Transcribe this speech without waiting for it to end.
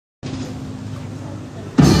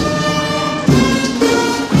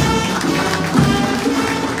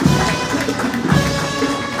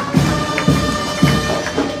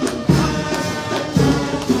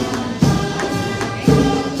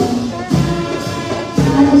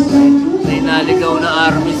May naligaw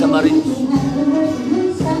na army sa Marines.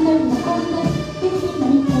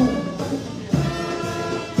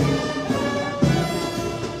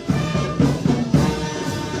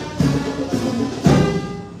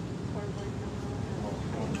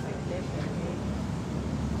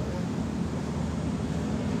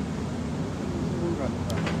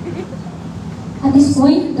 At this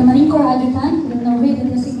point, the Marine Corps Adjutant will now read the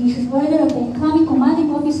designation order of the incoming commanding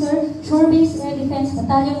officer, Shore Base Air Defense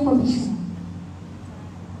Battalion Provisional.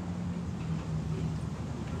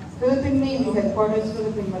 Philippine Navy Headquarters,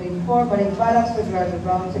 Philippine Marine Corps, Marine Barracks, Federal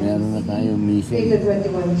Ground, dated 21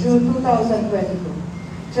 June 2022.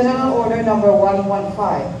 General Order Number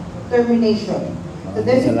 115, Termination. The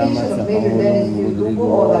designation of Major Dennis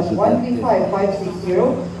Dugo,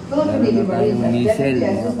 O-13560, Philippine Navy Marines as Deputy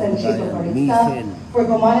Assistant Chief of Marine Staff for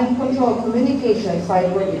Command and Control Communications,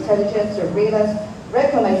 Cyber Intelligence, Surveillance,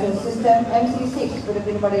 Reconnaissance System, MC6,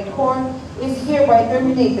 Philippine Marine Corps, is hereby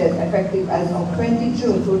terminated effective as of 20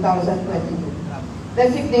 June 2022.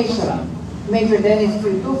 Designation: Major Dennis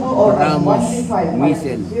Dugo,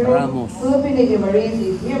 O-13560, Philippine Navy Marines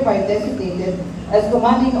is hereby designated as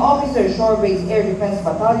Commanding Officer, Shore Base Air Defense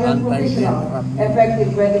Battalion Provisional,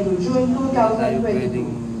 effective 22 June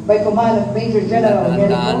 2022. By command of Major General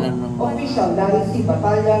Merico, Official Larry C.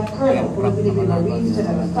 Battalion, Colonel, Philippine Navy Marines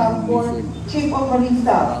General Staff Corps, Chief of Marine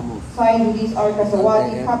Staff, signed Luis R.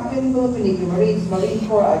 Casawati, Captain, Philippine Navy Marines, Marine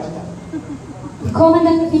Corps Adjutant. The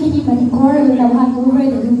Commandant of the Philippine Marine Corps will now hand over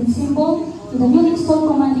the unit symbol to the newly installed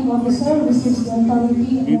commanding officer who receives the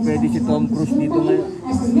authority and responsibility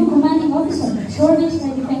as the new commanding officer of Shore Base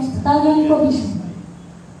Air Defense Battalion Provision.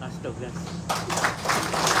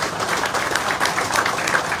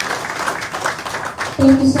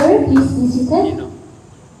 Thank you, sir. Please be seated.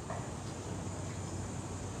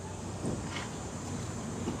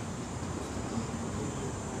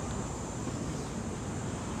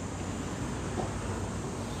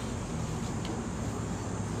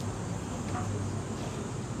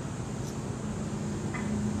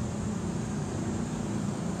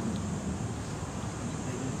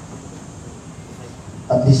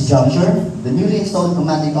 At this juncture, the newly installed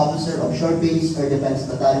commanding officer of Shore Base Air Defense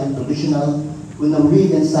Battalion Provisional will now read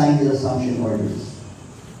and sign the assumption orders.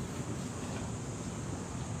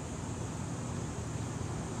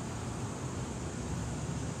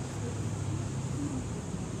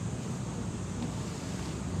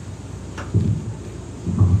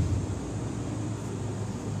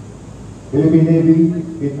 Philippine Navy,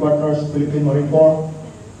 Headquarters, Philippine Marine Corps,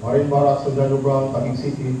 Marine Barracks, Federal Ground, Taguig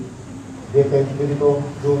City, dated 22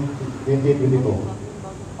 June 2022.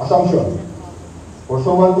 Assumption.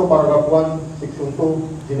 Pursuant to Paragraph 1, Section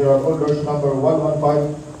 2, General Orders Number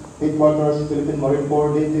 115, Headquarters, Philippine Marine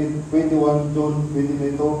Corps, dated 21 June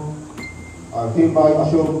 2022, hereby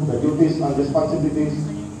assume the duties and responsibilities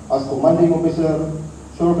as Commanding Officer,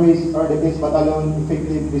 Shore Base Air Defense Battalion,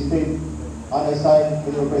 effective this date, and I sign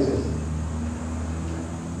in your presence.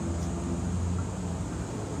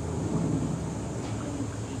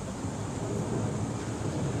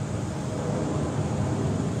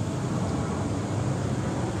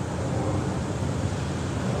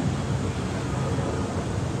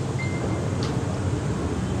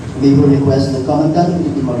 May we request the Commandant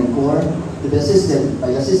of the Marine Corps to be assisted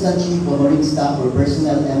by Assistant Chief of Marine Staff or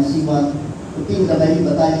Personnel MC1 to pin the Marine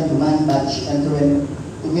Battalion Command Batch Interim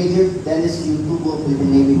to Major Dennis Q. Tubo,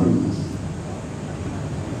 Philippine Navy Marines.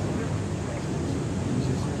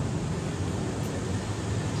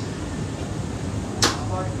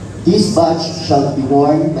 This badge shall be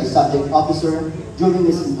worn by subject officer during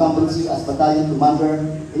his incumbency as battalion commander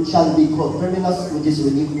and shall be called terminus which is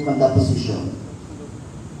relieved from that position.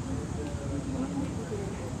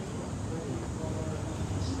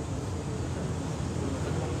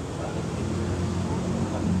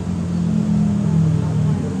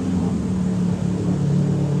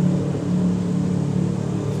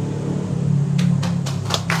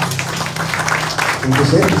 Thank you,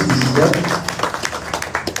 sir. This is good.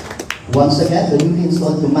 Once again, the newly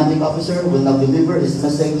installed commanding officer will now deliver his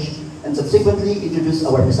message and subsequently introduce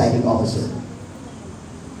our presiding officer.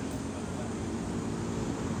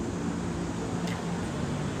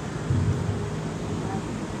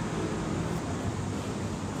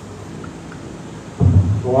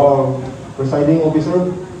 To our presiding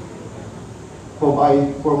officer, whom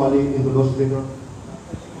I formally introduce later.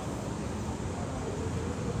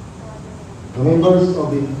 The members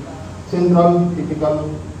of the Central,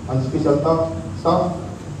 Technical, and Special Staff,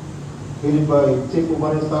 headed by Chief of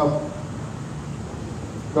Marine Staff,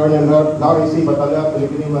 Colonel Larry C. Battalion,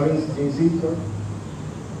 Philippine Marines, JC,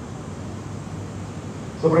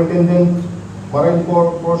 Superintendent Marine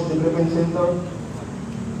Corps Force Development Center,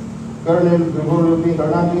 Colonel Gregorio P.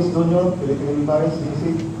 Hernandez Jr., Philippine Militaris, DC.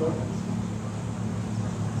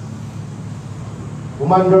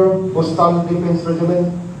 Commander, Coastal Defense Regiment,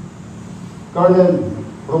 Colonel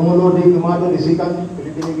Romulo D. Quimado, Disikan,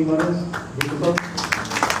 Philippine Militaris, DC.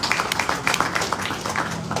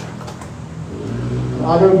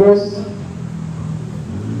 Other guests,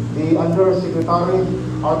 the Undersecretary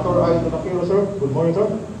Arthur I. Donakiro, sir. Good morning, sir.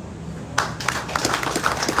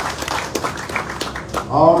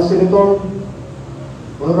 Our Senator,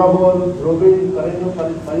 Honorable Robin Carreño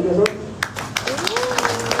Padilla, sir.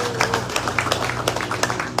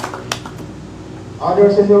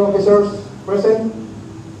 Other senior officers present,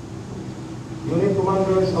 unit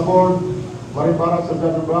commanders aboard Marine Barracks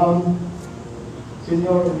Sergeant Brown,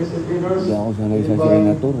 senior investigators, Hindi ako sanay sa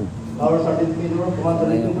senator. our Sergeant Major, Commander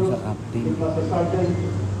Sanay ako Major, sa captain. Master Sergeant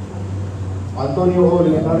Antonio O.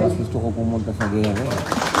 Ligatari, Mas gusto ko pumunta sa gera.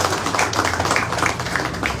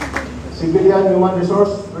 Civilian Human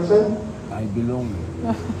Resource present. I belong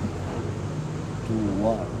to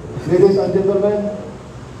war. Ladies and gentlemen,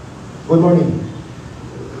 good morning.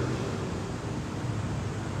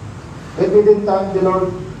 Let me then thank the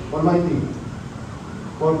Lord Almighty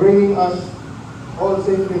for bringing us all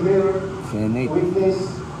safely here to Senate. witness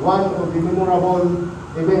one of the memorable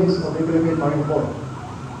events of the Philippine Marine Corps.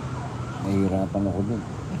 Nahihirapan ako dun.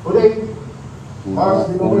 Today marks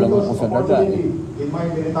the Kulang momentous ako sa daga opportunity in my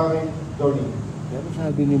military journey. Pero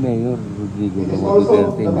sabi ni Mayor Rodrigo It is na also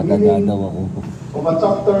Duterte, the madaga beginning daw ako. of a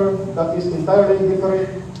chapter that is entirely different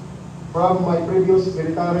from my previous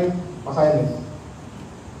military assignments.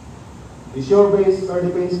 The Shore-Based Air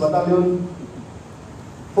Defense Battalion,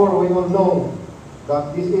 for we all know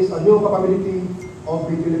that this is a new capability of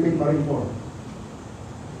the Philippine Marine Corps.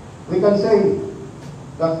 We can say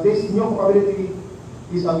that this new capability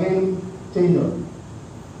is a game changer,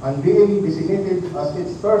 and being designated as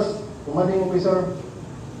its first commanding officer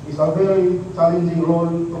is a very challenging role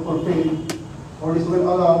to fulfill, for this will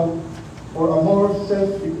allow for a more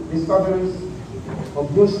self-discovery of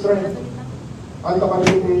new strength and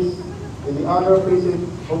capabilities in the other phases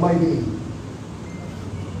of my being.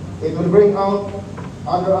 It will bring out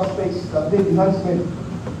other aspects that need enhancement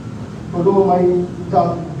to do my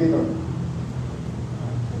job better.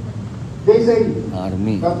 They say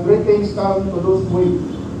Army. that great things come to those who wait,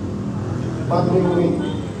 but we wait.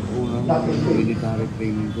 Unang military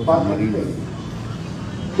training ko sa But Marines.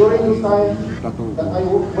 during this time Tattoo ko. that I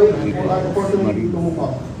wait for an opportunity to move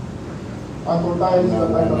up, and for times that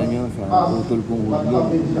I Naalala nyo was sa asked utol kong but hudyo, have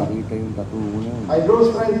been shocked, nakita yung tattoo ko na yun. I drew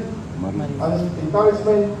strength Marines. and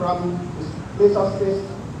encouragement from Ecclesiastes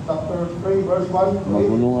chapter 3 verse 1 to 8,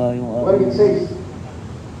 Magulo nga yung where it says,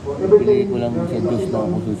 for Pili everything ko lang there sa is a Diyos na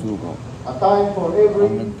ako season, susuko. a time for every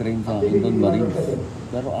Ang nag-train sa akin activity doon, under Marines. heaven.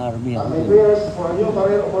 Pero Army And ako. my prayers for a new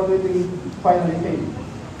career opportunity finally came.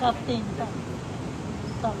 Captain.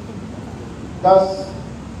 Thus,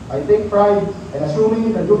 I take pride in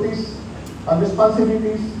assuming the duties and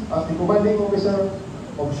responsibilities as the commanding officer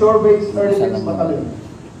of Shore-Based Air Defense Battalion.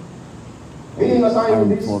 Being assigned to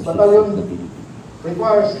Armed this Forces of the battalion Philippines.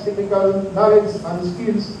 requires technical knowledge and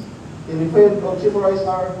skills in the field of shipwright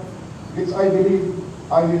art, which I believe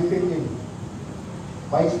I will fit in.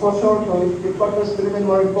 My exposure to headquarters Philippine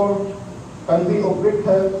Marine Corps can be of great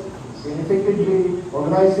help in effectively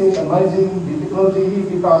organizing and managing the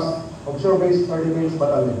technology-heavy task of Shore-Based Air Defense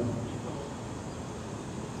Battalion.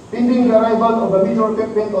 Pending the arrival of the major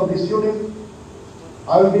equipment of this unit,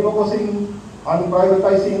 I will be focusing on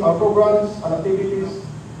prioritizing our programs and activities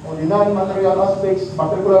on the non-material aspects,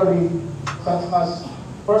 particularly such as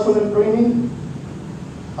personnel training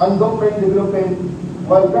and doctrine development,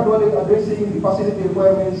 while gradually addressing the facility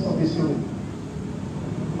requirements of this unit.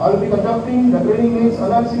 I will be conducting the training needs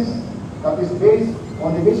analysis that is based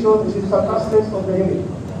on the mission essential aspects of the unit.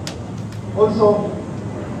 Also,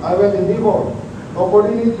 I will endeavor to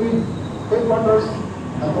coordinate with headquarters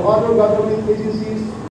and to other government agencies